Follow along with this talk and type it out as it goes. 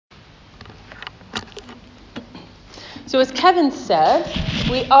So as Kevin said,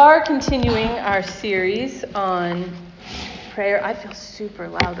 we are continuing our series on prayer. I feel super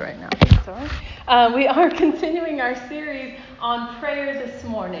loud right now. Sorry. We are continuing our series on prayer this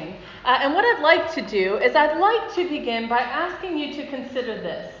morning. And what I'd like to do is I'd like to begin by asking you to consider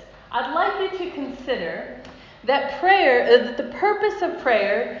this. I'd like you to consider that prayer, that the purpose of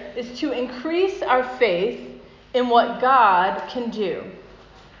prayer is to increase our faith in what God can do.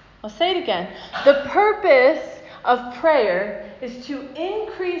 I'll say it again. The purpose of prayer is to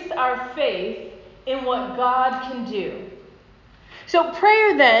increase our faith in what God can do. So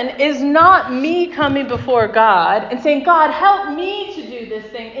prayer then is not me coming before God and saying, God, help me to do this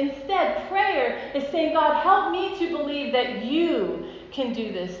thing. Instead, prayer is saying, God, help me to believe that you can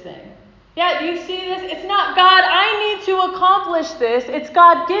do this thing. Yeah, do you see this? It's not, God, I need to accomplish this. It's,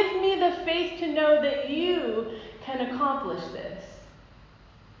 God, give me the faith to know that you can accomplish this.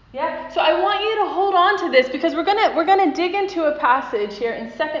 Yeah, so I want you to hold on to this because we're gonna dig into a passage here in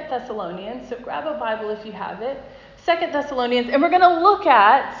 2 Thessalonians. So grab a Bible if you have it. 2 Thessalonians, and we're gonna look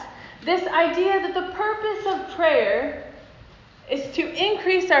at this idea that the purpose of prayer is to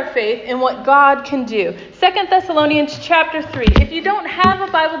increase our faith in what God can do. 2 Thessalonians chapter 3. If you don't have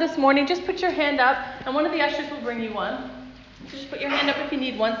a Bible this morning, just put your hand up and one of the ushers will bring you one. Just put your hand up if you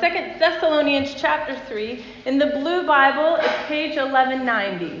need one. 2 Thessalonians chapter 3. In the blue Bible, it's page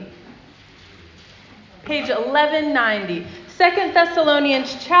 1190. Page 1190. 2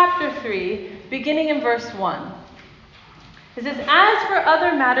 Thessalonians chapter 3, beginning in verse 1. It says, as for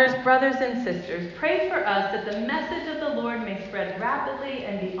other matters, brothers and sisters, pray for us that the message of the Lord may spread rapidly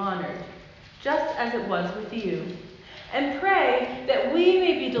and be honored, just as it was with you. And pray that we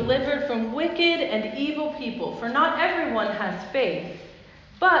may be delivered from wicked and evil people, for not everyone has faith.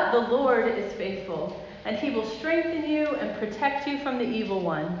 But the Lord is faithful, and he will strengthen you and protect you from the evil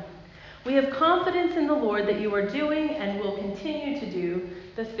one. We have confidence in the Lord that you are doing and will continue to do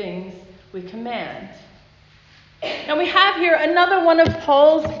the things we command. Now we have here another one of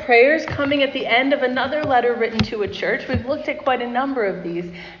Paul's prayers coming at the end of another letter written to a church. We've looked at quite a number of these.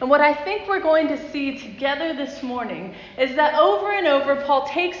 And what I think we're going to see together this morning is that over and over, Paul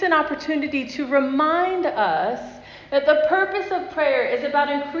takes an opportunity to remind us that the purpose of prayer is about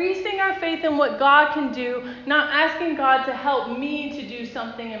increasing our faith in what God can do, not asking God to help me to do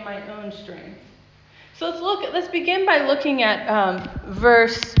something in my own strength. So let's begin by looking at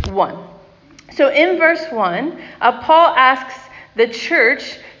verse 1. So in verse 1, Paul asks the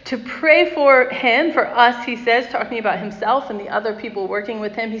church to pray for him, for us, he says, talking about himself and the other people working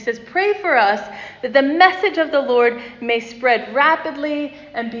with him. He says, pray for us that the message of the Lord may spread rapidly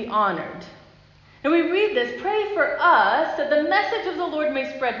and be honored. And we read this, pray for us that the message of the Lord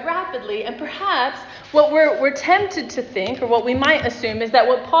may spread rapidly. And perhaps what we're tempted to think, or what we might assume, is that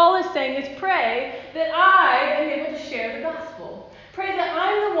what Paul is saying is pray that I am able to share the gospel. Pray that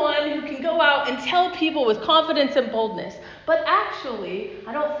I'm the one who can go out and tell people with confidence and boldness. But actually,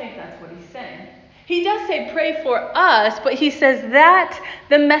 I don't think that's what he's saying. He does say pray for us, but he says that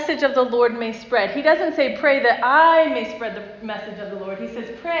the message of the Lord may spread. He doesn't say pray that I may spread the message of the Lord. He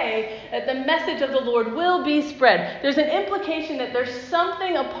says pray that the message of the Lord will be spread. There's an implication that there's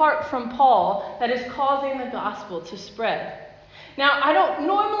something apart from Paul that is causing the gospel to spread. Now, I don't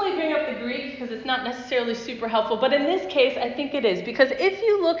normally bring up the Greek because it's not necessarily super helpful, but in this case, I think it is. Because if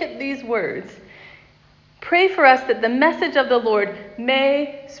you look at these words, pray for us that the message of the Lord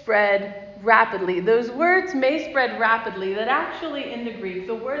may spread rapidly. Those words may spread rapidly, that actually in the Greek,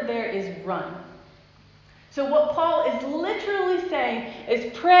 the word there is run. So what Paul is literally saying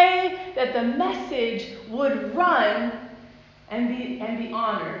is pray that the message would run and be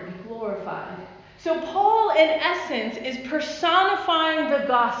honored, be glorified. So Paul, in essence, is personifying the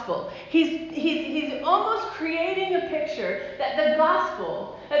gospel. He's almost creating a picture that the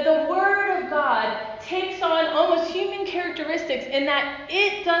gospel, that the word of God takes on almost human characteristics in that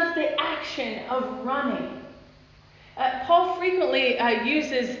it does the action of running. Paul frequently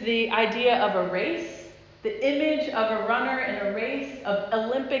uses the idea of a race, the image of a runner in a race, of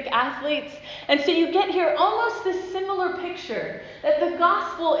Olympic athletes. And so you get here almost this similar picture, that the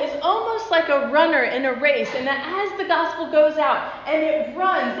gospel is almost like a runner in a race, and that as the gospel goes out and it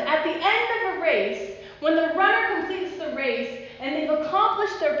runs, at the end of a race, when the runner completes the race and they've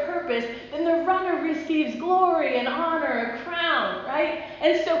accomplished their purpose, then the runner receives glory and honor, a crown, right?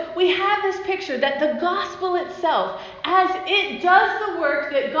 And so we have this picture that the gospel itself, as it does the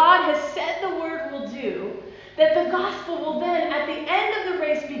work that God has said the word will do, that the gospel will then, at the end of the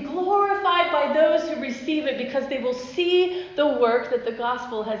race, be glorified by those who receive it because they will see the work that the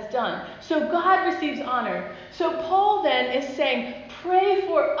gospel has done. So God receives honor. So Paul then is saying, pray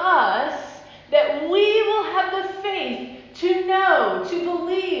for us that we will have the faith to know, to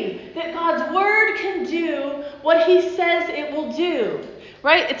believe that God's word can do what he says it will do.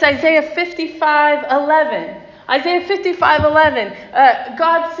 Right? It's Isaiah 55:11. Isaiah 55:11.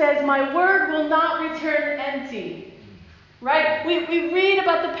 God says, my word will not return empty. Right? We read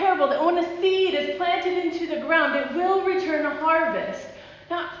about the parable that when a seed is planted into the ground, it will return a harvest.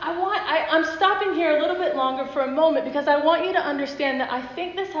 Now, I'm stopping here a little bit longer for a moment because I want you to understand that I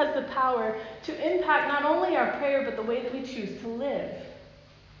think this has the power to impact not only our prayer, but the way that we choose to live.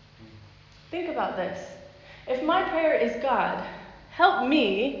 Think about this. If my prayer is, God, help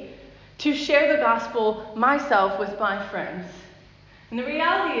me to share the gospel myself with my friends. And the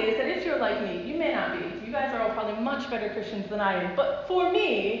reality is that if you're like me, you may not be. You guys are all probably much better Christians than I am. But for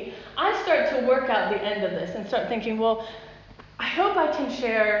me, I start to work out the end of this and start thinking, well, I hope I can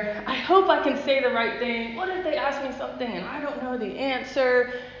share. I hope I can say the right thing. What if they ask me something and I don't know the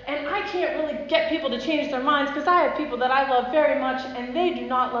answer? And I can't really get people to change their minds because I have people that I love very much and they do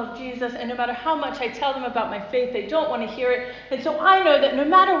not love Jesus. And no matter how much I tell them about my faith, they don't want to hear it. And so I know that no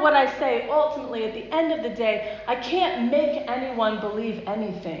matter what I say, ultimately at the end of the day, I can't make anyone believe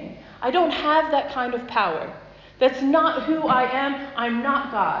anything. I don't have that kind of power. That's not who I am. I'm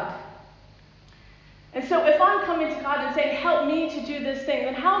not God. And so if I'm coming to God and saying, help me to do this thing,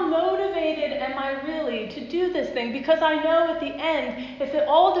 then how motivated am I really to do this thing? Because I know at the end, if it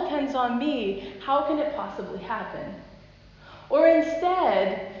all depends on me, how can it possibly happen? Or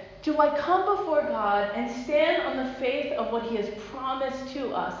instead, do I come before God and stand on the faith of what he has promised to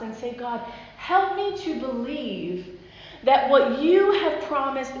us and say, God, help me to believe that what you have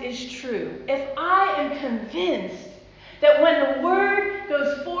promised is true. If I am convinced that when the word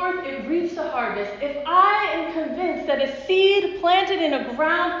goes forth, it reaps a harvest. If I am convinced that a seed planted in a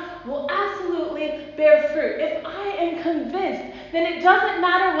ground will absolutely bear fruit. If I am convinced, then it doesn't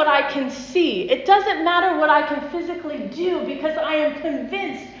matter what I can see. It doesn't matter what I can physically do because I am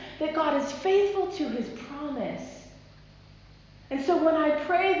convinced that God is faithful to his promise. And so when I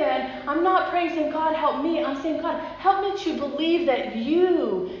pray then, I'm not praying saying, God, help me. I'm saying, God, help me to believe that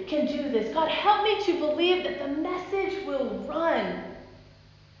you can do this. God, help me to believe that the message will run.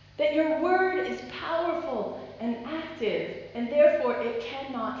 That your word is powerful and active, and therefore it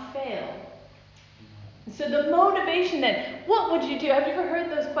cannot fail. And so the motivation then, what would you do? Have you ever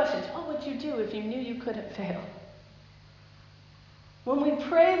heard those questions? What would you do if you knew you couldn't fail? When we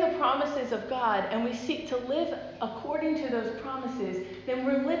pray the promises of God and we seek to live according to those promises, then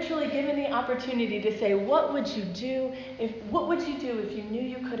we're literally given the opportunity to say, what would you do if you knew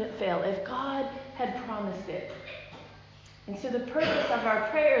you couldn't fail, if God had promised it? And so the purpose of our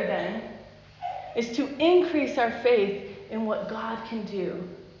prayer then is to increase our faith in what God can do.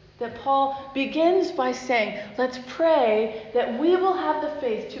 That Paul begins by saying, let's pray that we will have the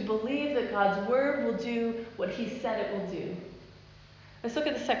faith to believe that God's word will do what he said it will do. Let's look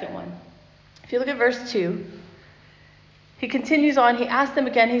at the second one. If you look at verse 2, he continues on. He asks them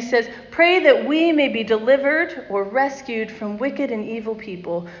again. He says, pray that we may be delivered or rescued from wicked and evil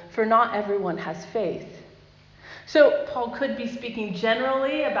people, for not everyone has faith. So Paul could be speaking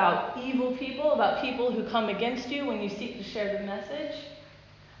generally about evil people, about people who come against you when you seek to share the message.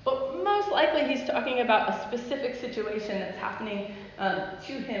 But most likely he's talking about a specific situation that's happening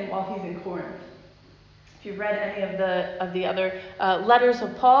to him while he's in Corinth. If you've read any of the other letters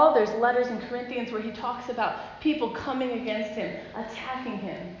of Paul, there's letters in Corinthians where he talks about people coming against him, attacking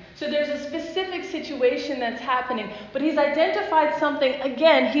him. So there's a specific situation that's happening, but he's identified something.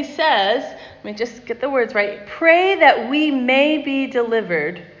 Again, he says, let me just get the words right, pray that we may be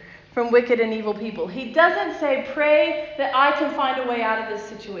delivered from wicked and evil people. He doesn't say, pray that I can find a way out of this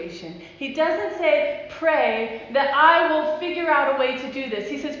situation. He doesn't say, pray that I will figure out a way to do this.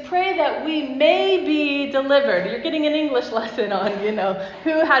 He says, pray that we may be delivered. You're getting an English lesson on, who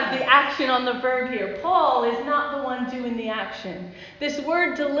has the action on the verb here. Paul is not the one doing the action. This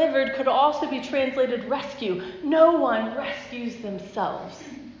word delivered could also be translated rescue. No one rescues themselves.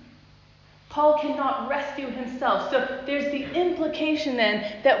 Paul cannot rescue himself. So there's the implication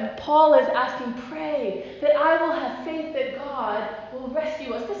then that Paul is asking, pray that I will have faith that God will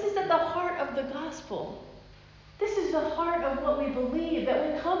rescue us. This is at the heart of the gospel. This is the heart of what we believe,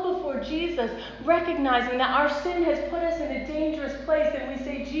 that we come before Jesus recognizing that our sin has put us in a dangerous place, and we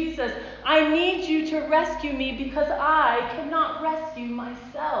say, Jesus, I need you to rescue me because I cannot rescue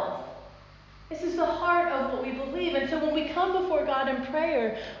myself. This is the heart of what we believe. And so when we come before God in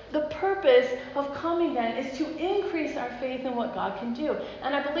prayer, the purpose of coming then is to increase our faith in what God can do.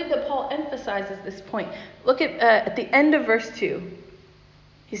 And I believe that Paul emphasizes this point. Look at the end of verse 2.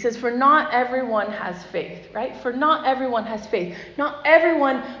 He says, for not everyone has faith, right? For not everyone has faith. Not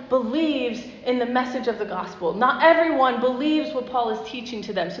everyone believes in the message of the gospel. Not everyone believes what Paul is teaching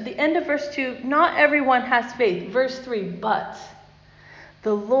to them. So the end of verse 2, not everyone has faith. Verse 3, but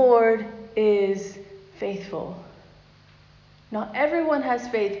the Lord is faithful. Not everyone has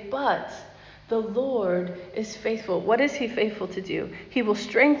faith, but the Lord is faithful. What is he faithful to do? He will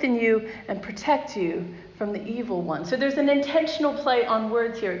strengthen you and protect you from the evil one. So there's an intentional play on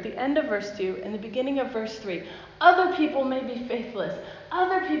words here at the end of verse 2 and the beginning of verse 3. Other people may be faithless.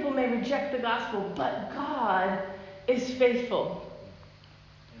 Other people may reject the gospel, but God is faithful.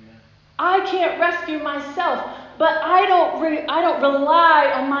 Amen. I can't rescue myself, but I don't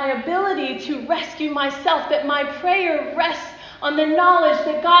rely on my ability to rescue myself, that my prayer rests on the knowledge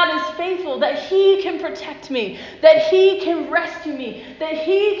that God is faithful, that he can protect me, that he can rescue me, that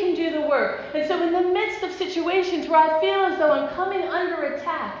he can do the work. And so in the midst of situations where I feel as though I'm coming under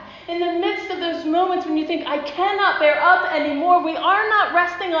attack, in the midst of those moments when you think, I cannot bear up anymore, we are not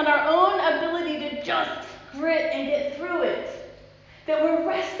resting on our own ability to just grit and get through it. That we're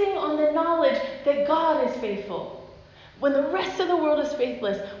resting on the knowledge that God is faithful. When the rest of the world is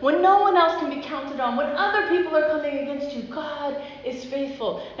faithless, when no one else can be counted on, when other people are coming against you, God is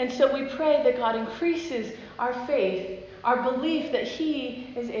faithful. And so we pray that God increases our faith, our belief that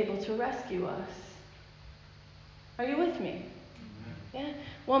he is able to rescue us. Are you with me? Yeah?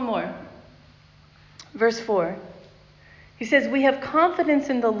 One more. Verse 4. He says, we have confidence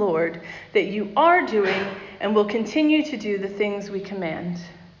in the Lord that you are doing and will continue to do the things we command.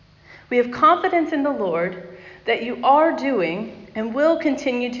 We have confidence in the Lord that you are doing and will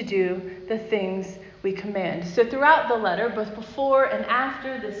continue to do the things we command. So throughout the letter, both before and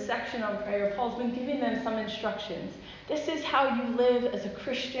after this section on prayer, Paul's been giving them some instructions. This is how you live as a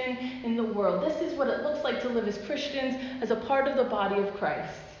Christian in the world. This is what it looks like to live as Christians, as a part of the body of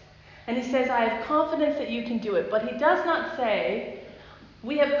Christ. And he says, I have confidence that you can do it. But he does not say,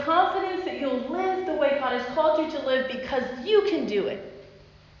 we have confidence that you'll live the way God has called you to live because you can do it.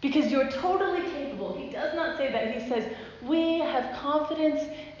 Because you're totally capable. He does not say that. He says, we have confidence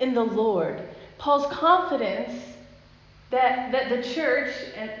in the Lord. Paul's confidence that the church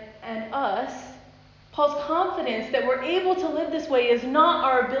and us, Paul's confidence that we're able to live this way is not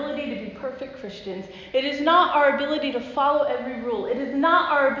our ability to be perfect Christians. It is not our ability to follow every rule. It is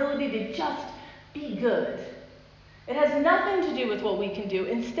not our ability to just be good. It has nothing to do with what we can do.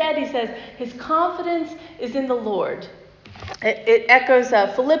 Instead, he says, his confidence is in the Lord. It echoes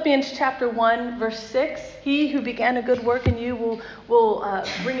Philippians chapter 1, verse 6. He who began a good work in you will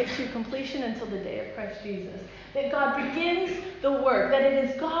bring it to completion until the day of Christ Jesus. That God begins the work, that it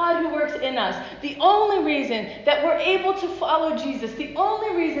is God who works in us. The only reason that we're able to follow Jesus, the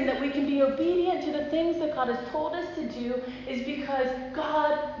only reason that we can be obedient to the things that God has told us to do is because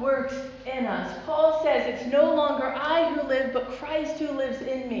God works in us. Paul says it's no longer I who live, but Christ who lives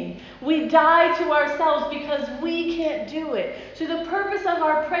in me. We die to ourselves because we can't do it. So the purpose of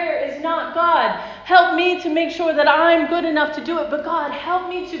our prayer is not, God, help me to make sure that I'm good enough to do it, but God, help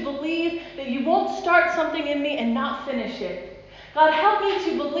me to believe that you won't start something in me and not finish it. God, help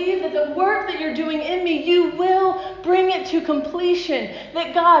me to believe that the work that you're doing in me, you will bring it to completion.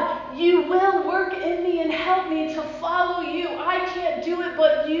 That God, you will work in me and help me to follow you. I can't do it,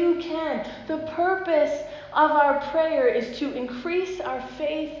 but you can. The purpose of our prayer is to increase our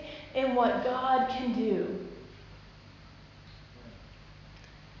faith in what God can do.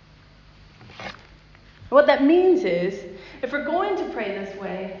 What that means is, if we're going to pray this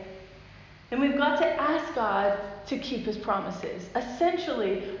way, then we've got to ask God to keep his promises.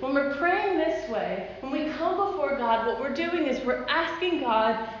 Essentially, when we're praying this way, when we come before God, what we're doing is we're asking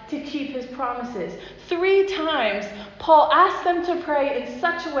God to keep his promises. 3 times, Paul asked them to pray in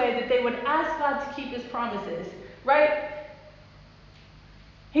such a way that they would ask God to keep his promises, right?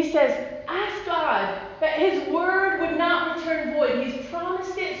 He says, ask God that his word would not return void. He's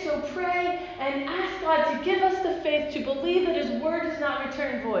promised it, so pray and ask God to give us the faith to believe that his word does not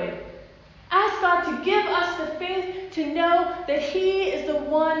return void. Ask God to give us the faith to know that he is the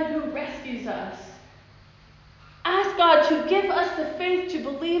one who rescues us. Ask God to give us the faith to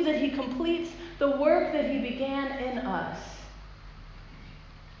believe that he completes the work that he began in us.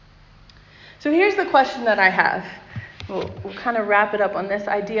 So here's the question that I have. We'll kind of wrap it up on this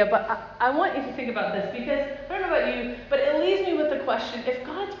idea, but I want you to think about this because, I don't know about you, but it leaves me with the question, if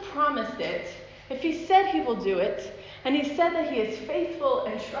God's promised it, if he said he will do it, and he said that he is faithful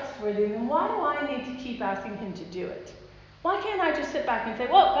and trustworthy, then why do I need to keep asking him to do it? Why can't I just sit back and say,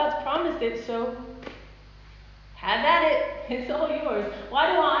 well, God's promised it, so have at it. It's all yours.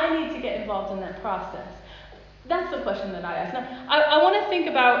 Why do I need to get involved in that process? that's the question that I ask. Now, I want to think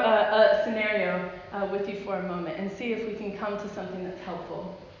about a scenario with you for a moment and see if we can come to something that's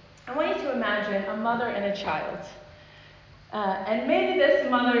helpful. I want you to imagine a mother and a child. And maybe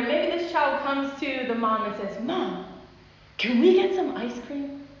this child comes to the mom and says, "Mom, can we get some ice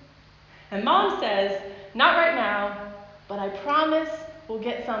cream?" And mom says, "Not right now, but I promise we'll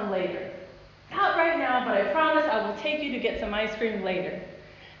get some later. Not right now, but I promise I will take you to get some ice cream later."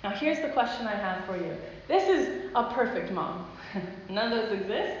 Now here's the question I have for you. This is a perfect mom. None of those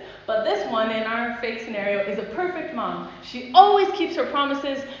exist, but this one in our fake scenario is a perfect mom. She always keeps her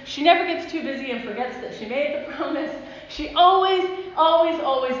promises. She never gets too busy and forgets that she made the promise. She always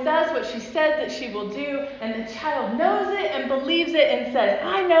does what she said that she will do, and the child knows it and believes it and says,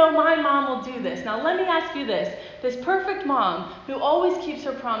 "I know my mom will do this." Now let me ask you this. This perfect mom who always keeps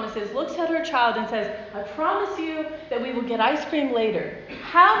her promises looks at her child and says, "I promise you that we will get ice cream later."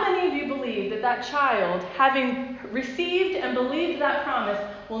 How many of you believe that that child, having received and believed that promise,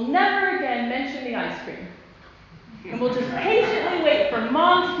 will never again mention the ice cream? And will just patiently wait for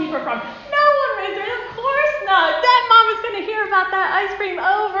mom to keep her promise? No one raised their hand. Of course not. That mom is going to hear about that ice cream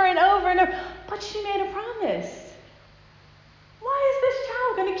over and over and over. But she made a promise. Why is this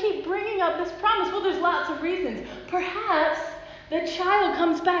child going to keep bringing up this promise? Well, there's lots of reasons. Perhaps the child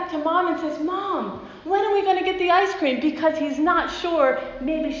comes back to mom and says, "Mom, when are we going to get the ice cream?" Because he's not sure.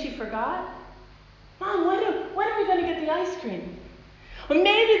 Maybe she forgot. "Mom, when are we going to get the ice cream?" Or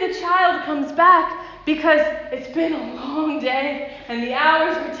maybe the child comes back because it's been a long day and the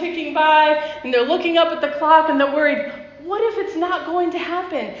hours are ticking by and they're looking up at the clock and they're worried, what if it's not going to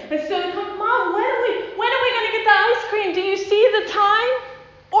happen? And so they come, "Mom, when are we going to get the ice cream? Do you see the time?"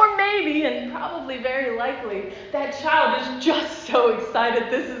 Or maybe, and probably very likely, that child is just so excited.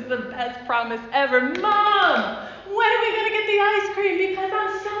 This is the best promise ever. "Mom, when are we going to get the ice cream? Because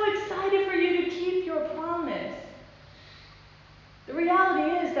I'm so excited for you to keep your promise." The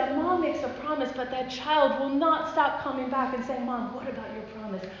reality is that mom makes a promise, but that child will not stop coming back and saying, "Mom, what about your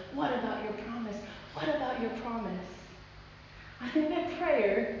promise? What about your promise? What about your promise?" I think that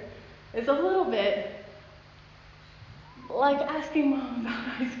prayer is a little bit like asking mom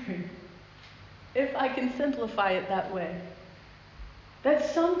about ice cream, if I can simplify it that way. That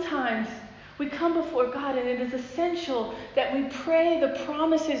sometimes we come before God and it is essential that we pray the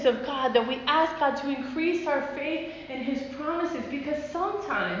promises of God, that we ask God to increase our faith in His promises, because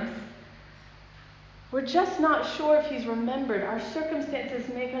sometimes we're just not sure if He's remembered. Our circumstances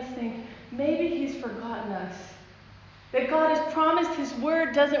make us think maybe He's forgotten us. That God has promised His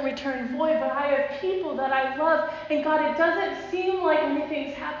word doesn't return void, but I have people that I love, and God, it doesn't seem like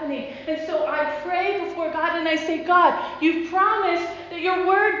anything's happening. And so I pray before God and I say, "God, you've promised that your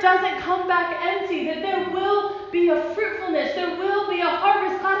word doesn't come back empty, that there will be a fruitfulness, there will be a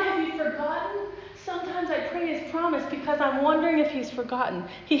harvest. God, have you forgotten?" Sometimes I pray His promise because I'm wondering if He's forgotten.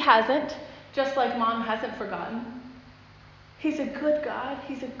 He hasn't, just like mom hasn't forgotten. He's a good God,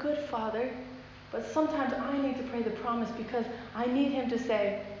 He's a good Father. But sometimes I need to pray the promise because I need Him to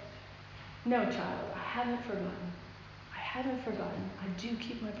say, "No, child, I haven't forgotten. I haven't forgotten. I do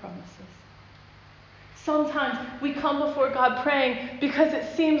keep my promises." Sometimes we come before God praying because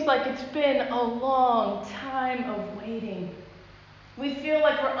it seems like it's been a long time of waiting. We feel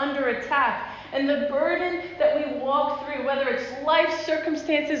like we're under attack. And the burden that we walk through, whether it's life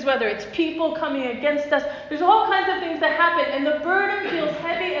circumstances, whether it's people coming against us, there's all kinds of things that happen. And the burden feels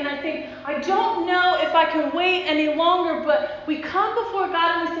heavy. And I think, I don't know if I can wait any longer. But we come before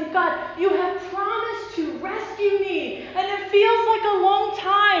God and we say, "God, you have promised to rescue me. And it feels like a long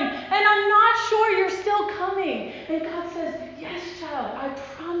time. And I'm not sure you're still coming." And God says, "Yes, child, I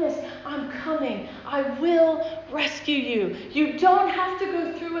promise I'm coming. I will rescue you. You don't have to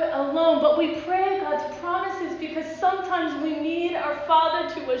go through it alone." But we pray God's promises because sometimes we need our Father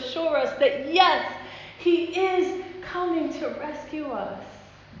to assure us that yes, He is coming to rescue us.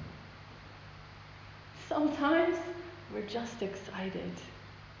 Sometimes we're just excited.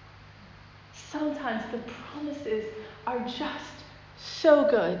 Sometimes the promises are just so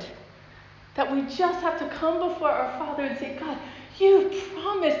good that we just have to come before our Father and say, "God, you've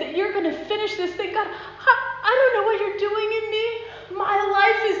promised that you're going to finish this thing. God, I don't know what you're doing in me. My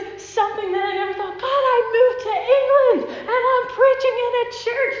life is something that I never thought. God, I moved to England and I'm preaching in a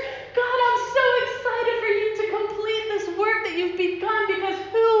church. God, I'm so excited for you to complete this work that you've begun, because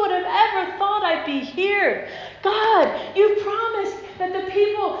who would have ever thought I'd be here? God, you've promised that the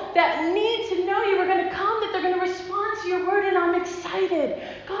people that need to know you are going to come, that they're going to respond to your word, and I'm excited.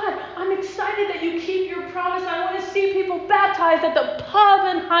 God, I'm excited that you keep your promise. I want to see people baptized at the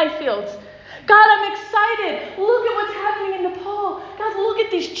pub in Highfields. God, I'm excited. Look at what's happening in Nepal. God, look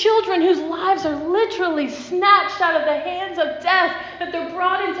at these children whose lives are literally snatched out of the hands of death, that they're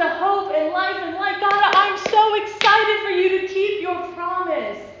brought into hope and life and light. God, I'm so excited for you to keep your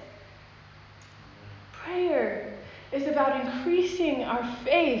promise. Prayer is about increasing our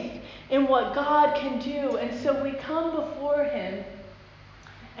faith in what God can do. And so we come before him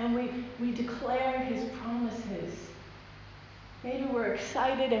and we declare his promises. Maybe we're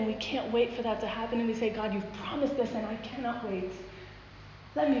excited and we can't wait for that to happen, and we say, God, you've promised this and I cannot wait.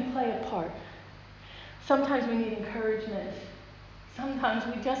 Let me play a part. Sometimes we need encouragement. Sometimes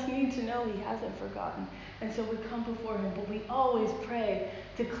we just need to know he hasn't forgotten. And so we come before him, but we always pray,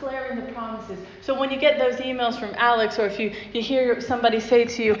 declaring the promises. So when you get those emails from Alex, or if you hear somebody say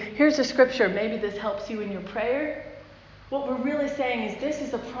to you, here's a scripture, maybe this helps you in your prayer. What we're really saying is this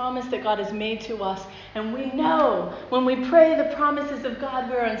is a promise that God has made to us. And we know when we pray the promises of God,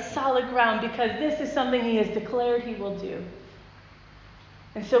 we're on solid ground because this is something he has declared he will do.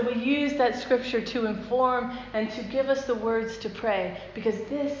 And so we use that scripture to inform and to give us the words to pray, because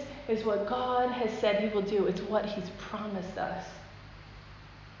this is what God has said he will do. It's what he's promised us.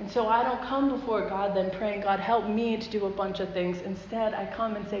 And so I don't come before God then praying, God, help me to do a bunch of things. Instead, I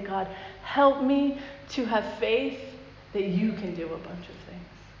come and say, God, help me to have faith that you can do a bunch of things.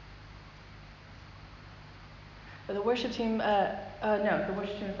 But the worship team, the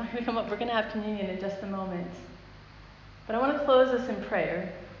worship team is not going to come up. We're going to have communion in just a moment. But I want to close this in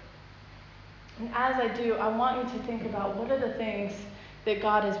prayer. And as I do, I want you to think about what are the things that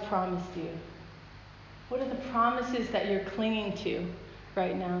God has promised you? What are the promises that you're clinging to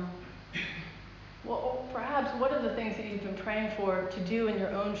right now? Well, perhaps what are the things that you've been praying for to do in your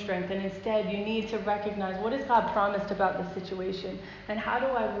own strength, and instead you need to recognize what has God promised about the situation, and how do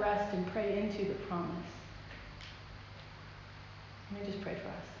I rest and pray into the promise? Let me just pray for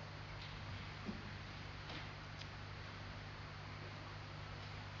us.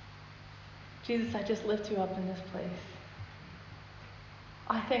 Jesus, I just lift you up in this place.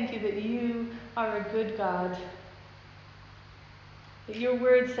 I thank you that you are a good God. That your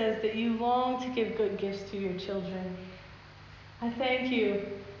word says that you long to give good gifts to your children. I thank you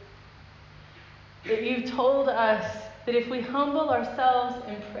that you've told us that if we humble ourselves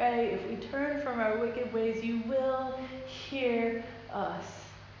and pray, if we turn from our wicked ways, you will hear us.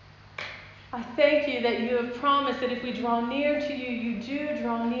 I thank you that you have promised that if we draw near to you, you do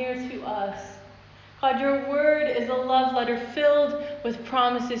draw near to us. God, your word is a love letter filled with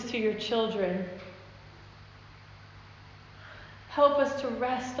promises to your children. Help us to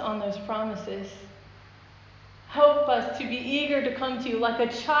rest on those promises. Help us to be eager to come to you like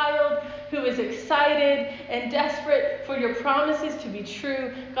a child who is excited and desperate for your promises to be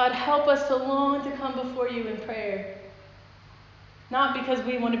true. God, help us to long to come before you in prayer. Not because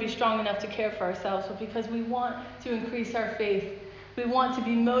we want to be strong enough to care for ourselves, but because we want to increase our faith. We want to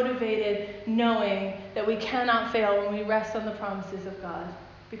be motivated knowing that we cannot fail when we rest on the promises of God,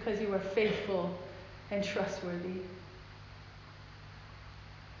 because you are faithful and trustworthy.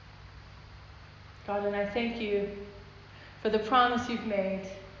 God, and I thank you for the promise you've made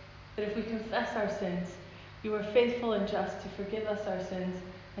that if we confess our sins, you are faithful and just to forgive us our sins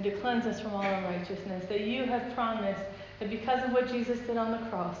and to cleanse us from all unrighteousness. That you have promised that because of what Jesus did on the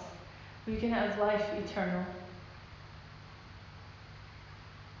cross, we can have life eternal.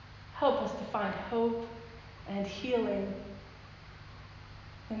 Help us to find hope and healing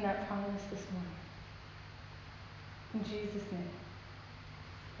in that promise this morning. In Jesus' name,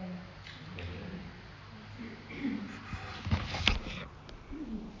 amen.